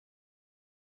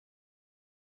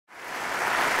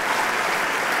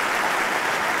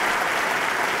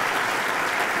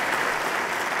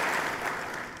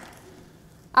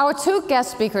Our two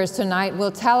guest speakers tonight will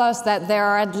tell us that there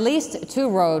are at least two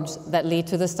roads that lead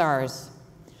to the stars.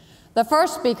 The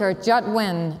first speaker, Jut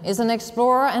Wynne, is an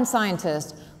explorer and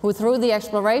scientist who, through the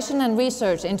exploration and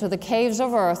research into the caves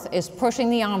of Earth, is pushing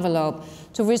the envelope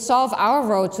to resolve our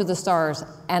road to the stars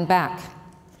and back.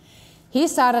 He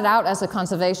started out as a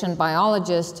conservation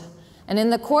biologist, and in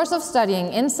the course of studying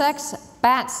insects,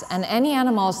 bats, and any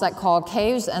animals that call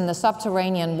caves and the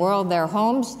subterranean world their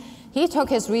homes, he took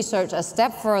his research a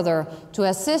step further to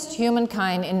assist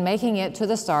humankind in making it to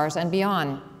the stars and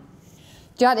beyond.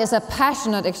 Jut is a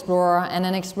passionate explorer and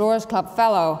an Explorers Club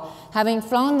fellow, having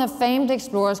flown the famed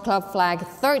Explorers Club flag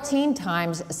 13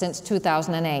 times since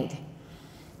 2008.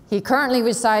 He currently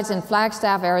resides in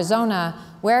Flagstaff, Arizona,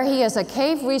 where he is a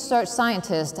cave research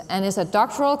scientist and is a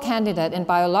doctoral candidate in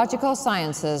biological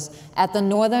sciences at the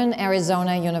Northern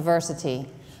Arizona University.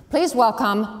 Please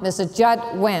welcome Mr.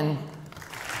 Jut Wynne.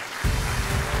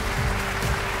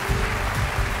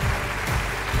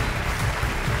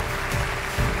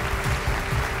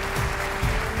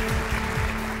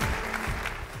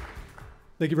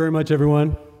 Thank you very much,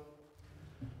 everyone.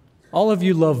 All of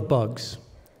you love bugs.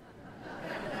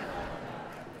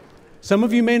 Some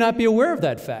of you may not be aware of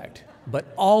that fact,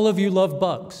 but all of you love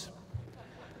bugs.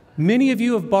 Many of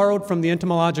you have borrowed from the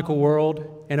entomological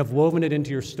world and have woven it into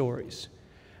your stories.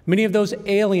 Many of those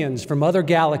aliens from other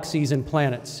galaxies and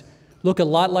planets look a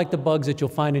lot like the bugs that you'll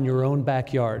find in your own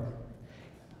backyard.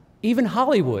 Even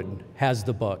Hollywood has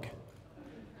the bug.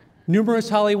 Numerous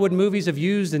Hollywood movies have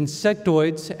used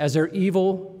insectoids as their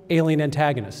evil alien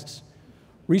antagonists.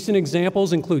 Recent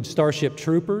examples include Starship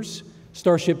Troopers,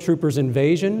 Starship Troopers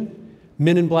Invasion,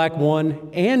 Men in Black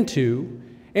 1 and 2,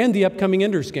 and the upcoming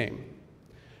Ender's Game.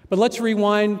 But let's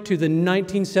rewind to the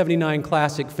 1979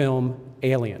 classic film,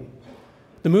 Alien.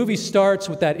 The movie starts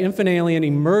with that infant alien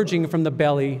emerging from the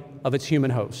belly of its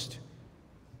human host.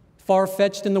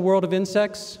 Far-fetched in the world of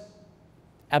insects?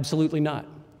 Absolutely not.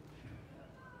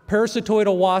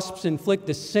 Parasitoidal wasps inflict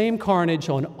the same carnage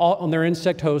on their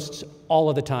insect hosts all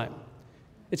of the time.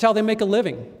 It's how they make a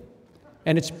living,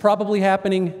 and it's probably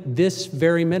happening this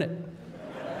very minute.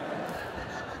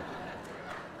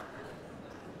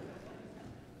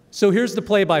 So here's the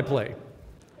play-by-play.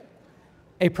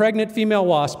 A pregnant female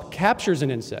wasp captures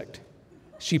an insect.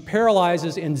 She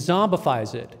paralyzes and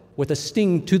zombifies it with a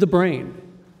sting to the brain.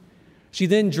 She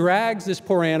then drags this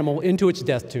poor animal into its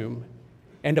death tomb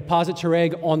and deposits her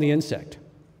egg on the insect.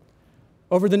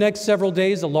 Over the next several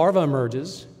days, the larva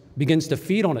emerges, begins to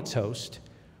feed on its host,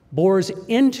 bores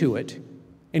into it,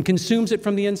 and consumes it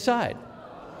from the inside.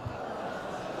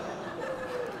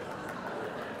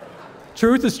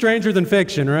 Truth is stranger than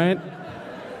fiction, right?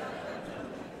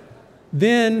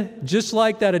 Then, just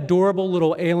like that adorable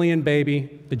little alien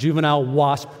baby, the juvenile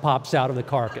wasp pops out of the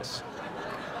carcass.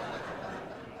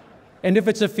 And if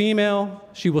it's a female,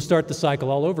 she will start the cycle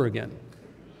all over again.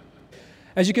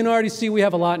 As you can already see, we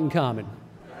have a lot in common.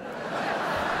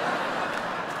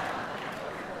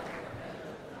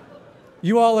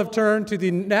 You all have turned to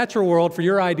the natural world for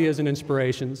your ideas and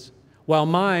inspirations, while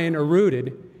mine are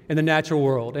rooted in the natural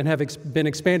world and have been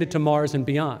expanded to Mars and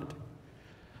beyond.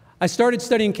 I started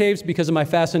studying caves because of my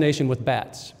fascination with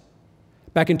bats.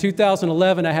 Back in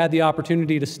 2011, I had the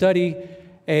opportunity to study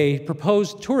a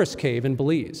proposed tourist cave in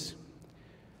Belize.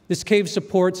 This cave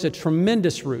supports a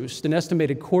tremendous roost, an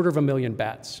estimated 250,000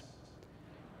 bats.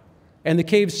 And the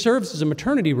cave serves as a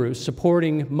maternity roost,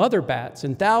 supporting mother bats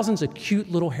and thousands of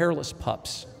cute little hairless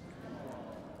pups.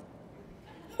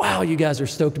 Wow, you guys are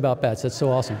stoked about bats. That's so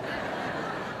awesome.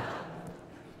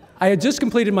 I had just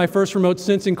completed my first remote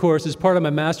sensing course as part of my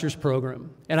master's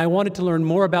program, and I wanted to learn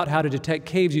more about how to detect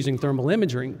caves using thermal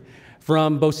imaging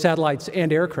from both satellites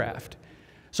and aircraft.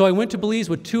 So I went to Belize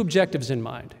with two objectives in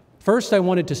mind. First, I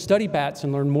wanted to study bats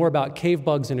and learn more about cave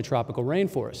bugs in a tropical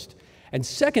rainforest. And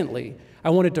secondly,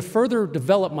 I wanted to further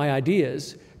develop my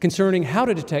ideas concerning how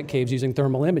to detect caves using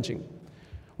thermal imaging.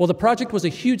 Well, the project was a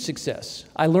huge success.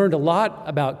 I learned a lot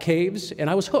about caves, and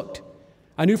I was hooked.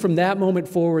 I knew from that moment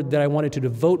forward that I wanted to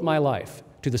devote my life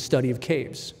to the study of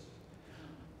caves.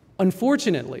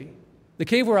 Unfortunately, the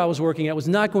cave where I was working at was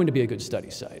not going to be a good study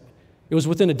site. It was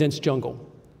within a dense jungle.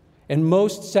 And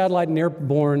most satellite and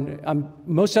aircraft-borne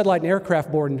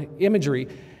imagery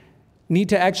need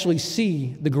to actually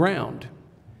see the ground.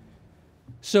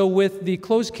 So with the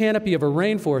closed canopy of a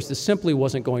rainforest, this simply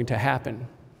wasn't going to happen.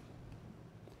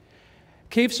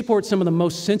 Caves support some of the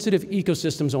most sensitive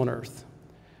ecosystems on Earth.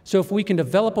 So if we can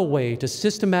develop a way to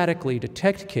systematically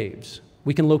detect caves,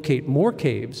 we can locate more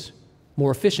caves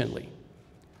more efficiently.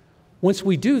 Once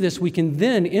we do this, we can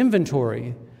then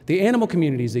inventory the animal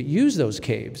communities that use those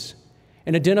caves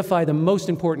and identify the most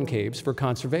important caves for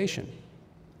conservation.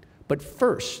 But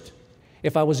first,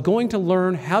 if I was going to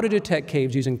learn how to detect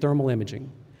caves using thermal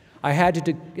imaging, I had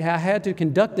to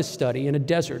conduct this study in a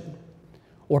desert,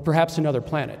 or perhaps another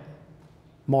planet,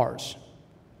 Mars.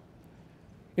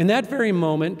 In that very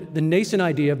moment, the nascent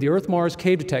idea of the Earth-Mars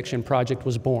Cave Detection Project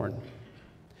was born.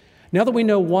 Now that we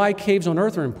know why caves on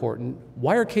Earth are important,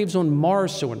 why are caves on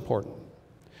Mars so important?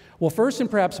 Well, first and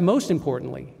perhaps most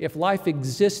importantly, if life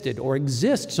existed or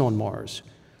exists on Mars,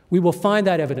 we will find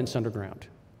that evidence underground.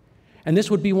 And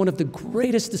this would be one of the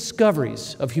greatest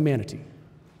discoveries of humanity.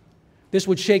 This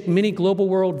would shake many global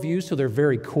worldviews to their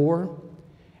very core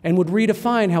and would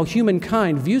redefine how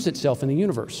humankind views itself in the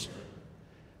universe.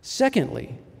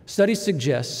 Secondly, studies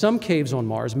suggest some caves on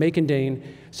Mars may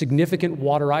contain significant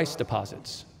water ice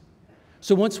deposits.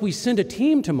 So once we send a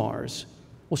team to Mars,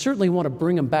 we'll certainly want to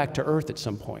bring them back to Earth at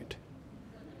some point.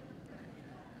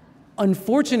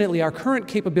 Unfortunately, our current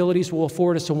capabilities will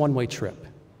afford us a one-way trip.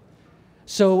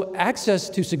 So access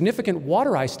to significant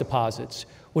water ice deposits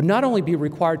would not only be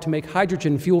required to make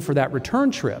hydrogen fuel for that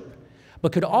return trip,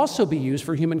 but could also be used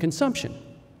for human consumption.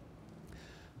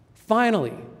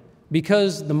 Finally,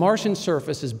 because the Martian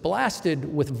surface is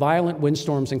blasted with violent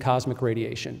windstorms and cosmic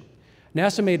radiation,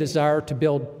 NASA may desire to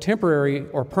build temporary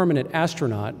or permanent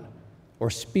astronaut or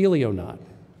speleonaut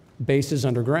bases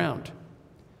underground.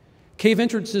 Cave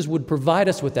entrances would provide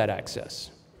us with that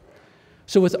access.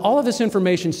 So with all of this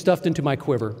information stuffed into my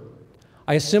quiver,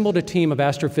 I assembled a team of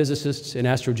astrophysicists and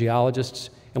astrogeologists,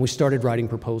 and we started writing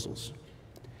proposals.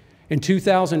 In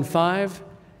 2005,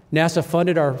 NASA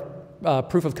funded our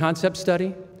proof of concept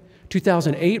study.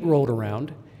 2008 rolled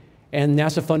around, and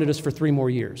NASA funded us for 3 more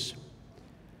years.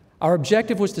 Our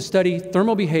objective was to study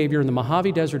thermal behavior in the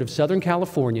Mojave Desert of Southern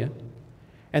California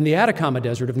and the Atacama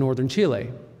Desert of northern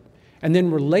Chile, and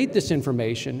then relate this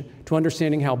information to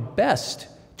understanding how best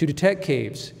to detect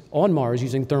caves on Mars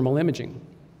using thermal imaging.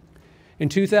 In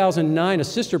 2009, a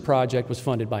sister project was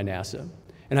funded by NASA,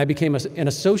 and I became an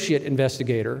associate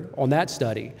investigator on that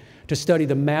study to study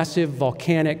the massive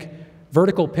volcanic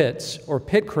vertical pits, or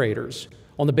pit craters,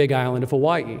 on the Big Island of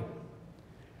Hawaii.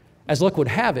 As luck would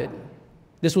have it,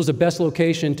 this was the best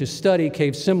location to study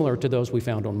caves similar to those we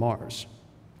found on Mars.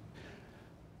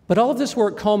 But all of this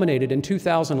work culminated in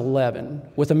 2011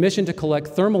 with a mission to collect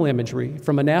thermal imagery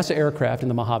from a NASA aircraft in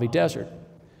the Mojave Desert.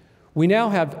 We now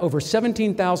have over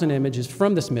 17,000 images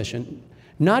from this mission,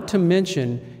 not to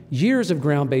mention years of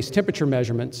ground-based temperature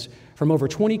measurements from over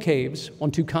 20 caves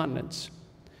on 2 continents.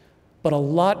 But a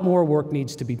lot more work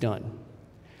needs to be done.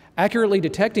 Accurately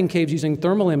detecting caves using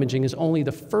thermal imaging is only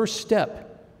the first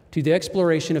step to the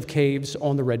exploration of caves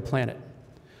on the Red Planet.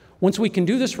 Once we can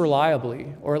do this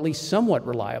reliably, or at least somewhat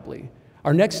reliably,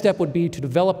 our next step would be to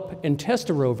develop and test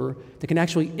a rover that can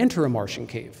actually enter a Martian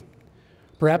cave,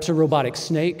 perhaps a robotic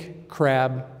snake,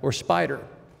 crab, or spider.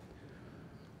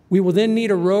 We will then need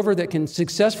a rover that can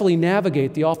successfully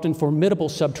navigate the often formidable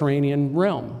subterranean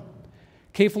realm.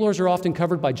 Cave floors are often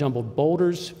covered by jumbled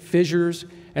boulders, fissures,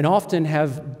 and often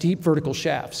have deep vertical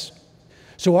shafts.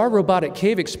 So our robotic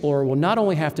cave explorer will not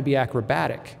only have to be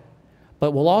acrobatic,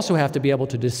 but will also have to be able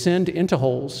to descend into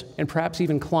holes and perhaps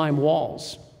even climb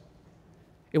walls.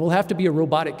 It will have to be a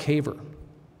robotic caver.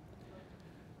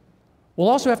 We'll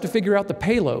also have to figure out the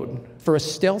payload for a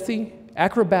stealthy,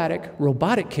 acrobatic,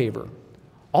 robotic caver.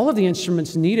 All of the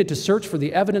instruments needed to search for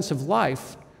the evidence of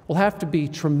life will have to be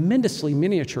tremendously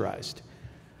miniaturized.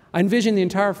 I envision the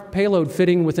entire payload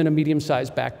fitting within a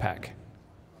medium-sized backpack.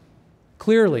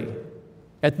 Clearly,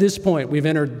 at this point, we've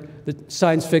entered the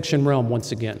science fiction realm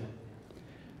once again.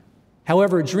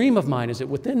 However, a dream of mine is that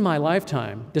within my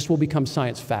lifetime, this will become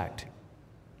science fact.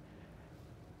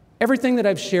 Everything that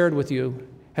I've shared with you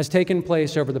has taken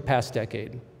place over the past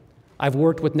decade. I've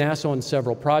worked with NASA on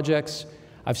several projects.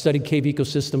 I've studied cave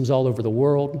ecosystems all over the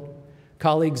world.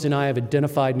 Colleagues and I have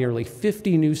identified nearly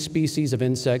 50 new species of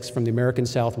insects from the American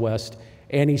Southwest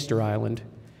and Easter Island,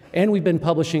 and we've been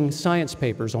publishing science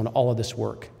papers on all of this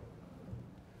work.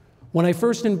 When I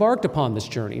first embarked upon this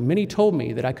journey, many told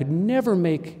me that I could never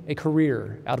make a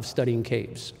career out of studying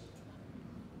caves.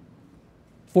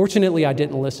 Fortunately, I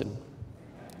didn't listen.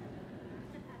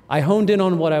 I honed in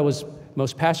on what I was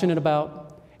most passionate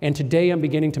about, and today I'm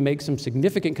beginning to make some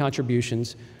significant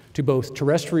contributions to both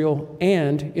terrestrial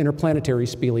and interplanetary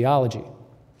speleology.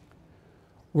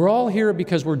 We're all here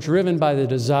because we're driven by the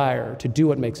desire to do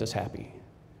what makes us happy.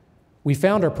 We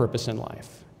found our purpose in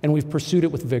life, and we've pursued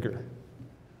it with vigor.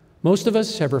 Most of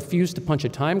us have refused to punch a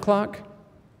time clock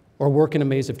or work in a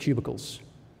maze of cubicles.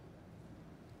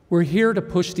 We're here to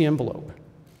push the envelope.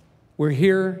 We're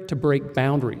here to break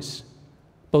boundaries,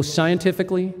 both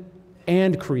scientifically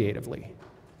and creatively.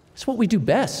 It's what we do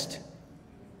best.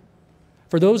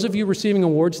 For those of you receiving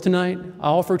awards tonight, I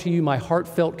offer to you my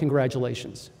heartfelt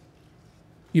congratulations.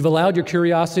 You've allowed your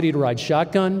curiosity to ride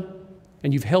shotgun,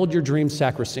 and you've held your dreams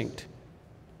sacrosanct.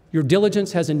 Your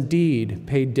diligence has indeed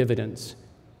paid dividends,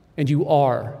 and you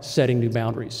are setting new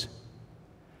boundaries.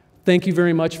 Thank you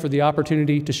very much for the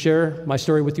opportunity to share my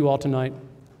story with you all tonight.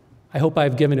 I hope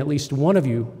I've given at least one of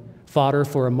you fodder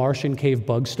for a Martian cave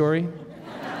bug story.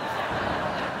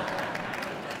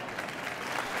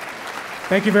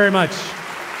 Thank you very much.